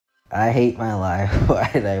I hate my life. Why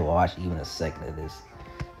did I watch even a second of this?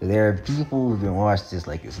 There are people who can watch this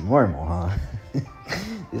like it's normal, huh?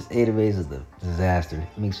 This anime is a disaster.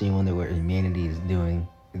 It makes me wonder what humanity is doing.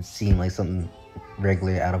 It seemed like something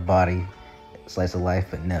regular, out of body, slice of life,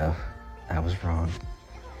 but no, I was wrong.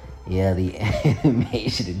 Yeah, the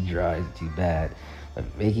animation and drawing is too bad. But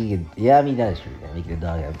making it, yeah, I mean, that is true. Yeah, making a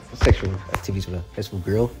dog have sexual activities with a high school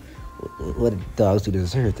girl. What did dogs do to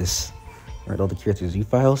deserve this? Aren't all the characters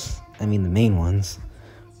U-Files? I mean, the main ones.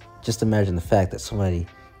 Just imagine the fact that somebody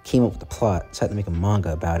came up with the plot, decided to make a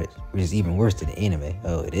manga about it, which is even worse than the anime.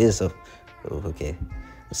 Oh, it is? Oh, okay.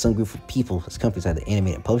 Some group of people, this company decided to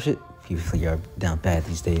animate and publish it. People really are down bad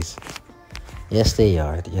these days. Yes, they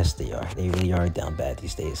are. Yes, they are. They really are down bad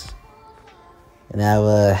these days. Now,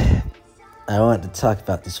 I wanted to talk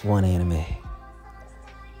about this one anime.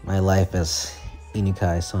 My life as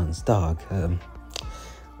Inukai-san's dog.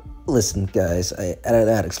 Listen, guys, I don't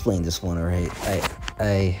know how to explain this one, alright?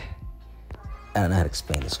 I don't know how to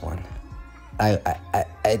explain this one. I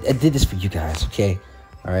did this for you guys, okay?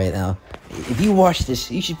 Alright, now, if you watch this,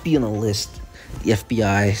 you should be on the list. The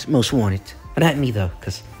FBI's most wanted. But not me, though,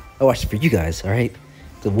 because I watched it for you guys, alright?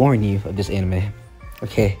 To warn you of this anime.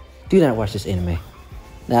 Okay? Do not watch this anime.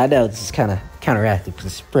 Now, I know this is kind of counteractive because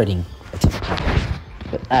it's spreading attention.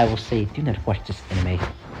 But I will say, do not watch this anime.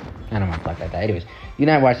 I don't want to talk like that. Anyways, do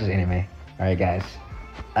not watch this anime. Alright, guys.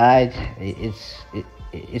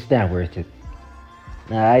 It's not worth it.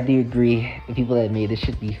 Now, I do agree the people that made this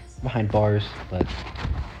should be behind bars, but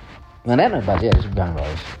well, I don't know about it. It's behind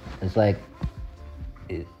bars. It's like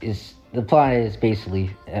it's the plot is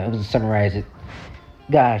basically to summarize it.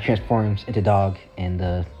 Guy transforms into dog and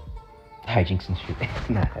hijinks and shit.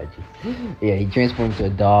 Not hijinks. Yeah, he transforms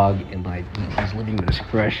into a dog and like he's living with his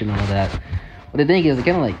crush and all that. But the thing is, they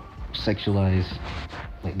kind of like sexualize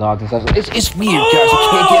like dogs and stuff. So it's weird, guys.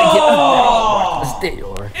 Okay, get it.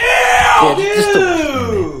 Or yeah, just don't watch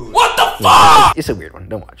it. What the fuck? It's a weird one.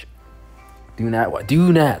 Don't watch it. Do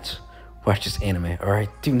not watch this anime. All right,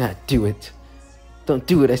 do not do it. Don't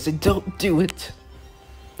do it. I said don't do it.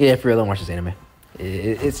 Yeah, for real, don't watch this anime.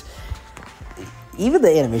 It's even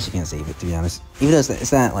the animation can't save it, to be honest. Even though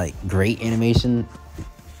it's not like great animation,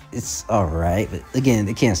 it's all right. But again,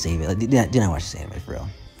 it can't save it. Like, do not watch this anime for real.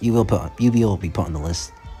 You'll be put on the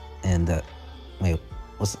list. And wait,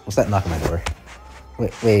 what's that knocking on my door?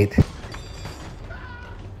 Wait.